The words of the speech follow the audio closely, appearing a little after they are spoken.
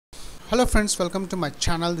Hello friends, welcome to my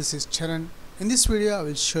channel. This is Charan. In this video I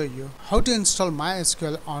will show you how to install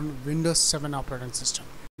MySQL on Windows 7 operating system.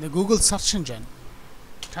 In the Google search engine,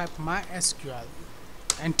 type MySQL,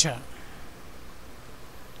 enter,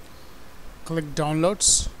 click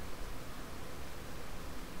downloads,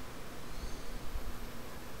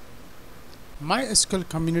 MySQL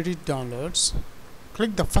community downloads,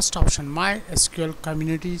 click the first option, MySQL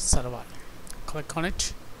community server, click on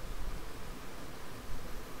it.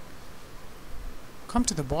 Come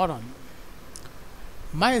to the bottom,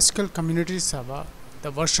 MySQL community server, the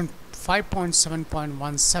version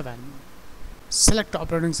 5.7.17. Select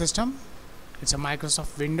operating system. It's a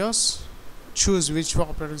Microsoft Windows. Choose which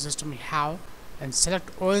operating system you have and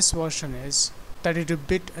select OS version is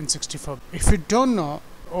 32-bit and 64. If you don't know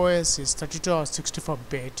OS is 32 or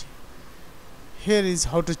 64-bit, here is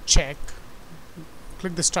how to check.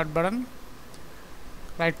 Click the start button,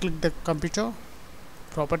 right click the computer,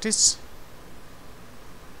 properties.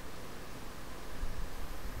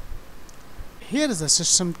 Here is the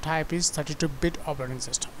system type is 32-bit operating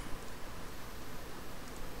system.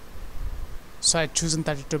 So I choose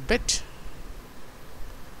 32-bit.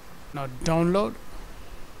 Now download.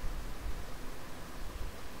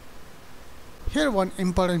 Here one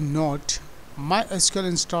important note, MySQL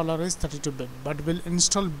installer is 32-bit but will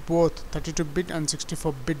install both 32-bit and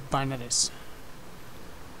 64-bit binaries.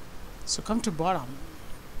 So come to bottom.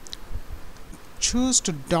 Choose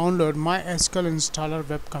to download MySQL installer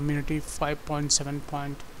web community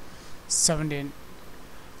 5.7.17.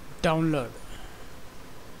 Download.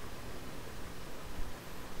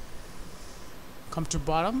 Come to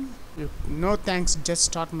bottom. No thanks, just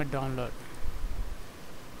start my download.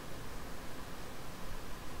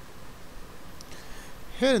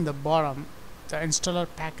 Here in the bottom, the installer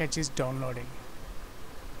package is downloading.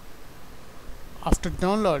 After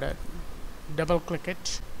downloaded, double click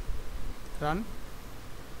it. Run.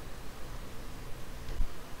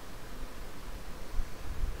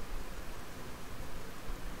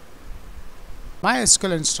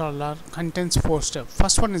 MySQL installer contains 4 steps.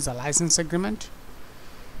 First one is the license agreement.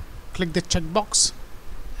 Click the checkbox.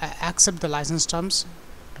 Accept the license terms.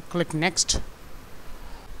 Click next.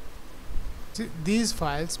 These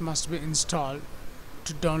files must be installed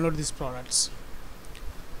to download these products.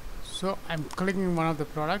 So I'm clicking one of the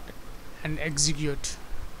product and execute.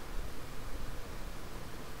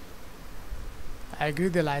 I agree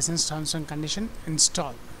the license terms and condition,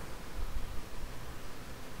 install.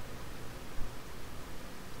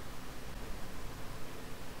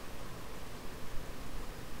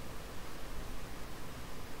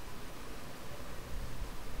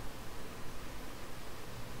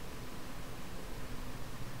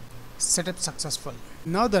 Setup successful.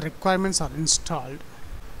 Now the requirements are installed.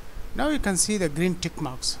 Now you can see the green tick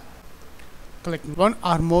marks. Click one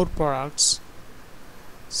or more products.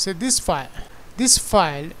 Say this file,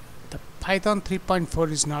 the Python 3.4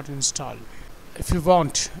 is not installed. If you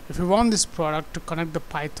want this product to connect the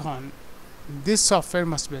Python, this software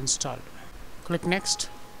must be installed. Click next.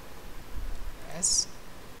 Yes.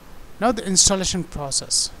 Now the installation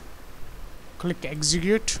process. Click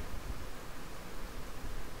execute.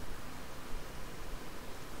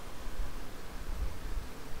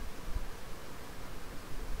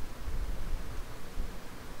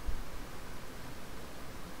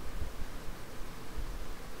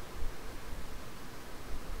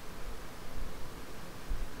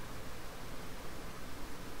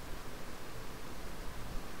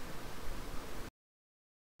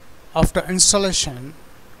 After installation,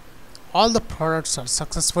 all the products are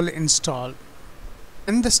successfully installed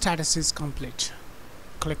and the status is complete.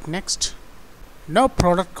 Click next. Now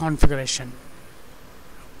product configuration.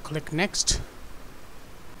 Click next.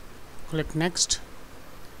 Click next.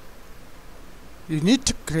 You need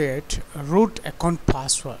to create a root account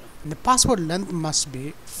password. The password length must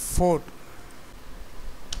be 4.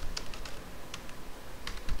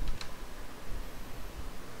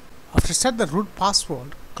 After set the root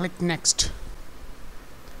password, click next.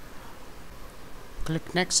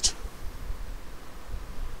 Click next.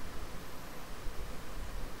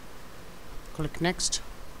 Click next.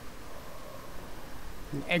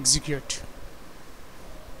 And execute.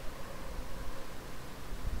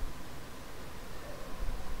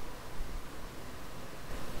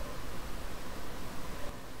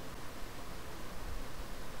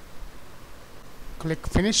 Click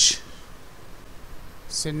finish.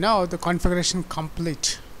 So now the configuration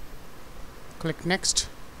complete. Click next.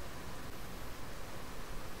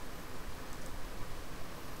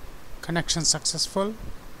 Connection successful.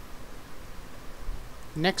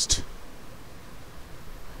 Next.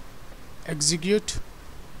 Execute.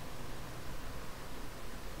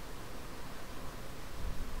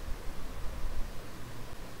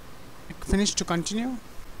 finish to continue.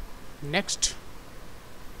 Next,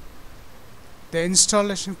 the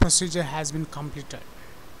installation procedure has been completed.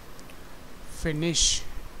 Finish.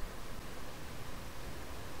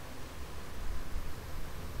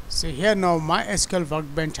 See here, now MySQL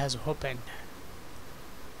workbench has opened.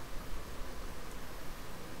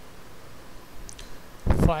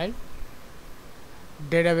 File,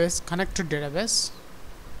 database, connect to database.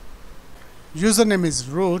 Username is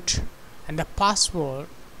root and the password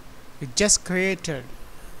is just created,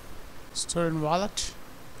 store in wallet,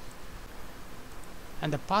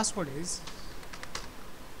 and the password is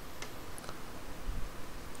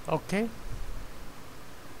okay.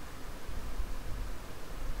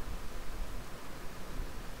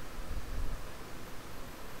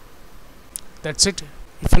 That's it.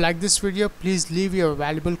 If you like this video, please leave your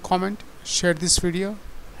valuable comment, share this video,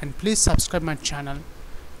 and please subscribe my channel.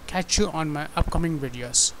 Catch you on my upcoming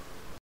videos.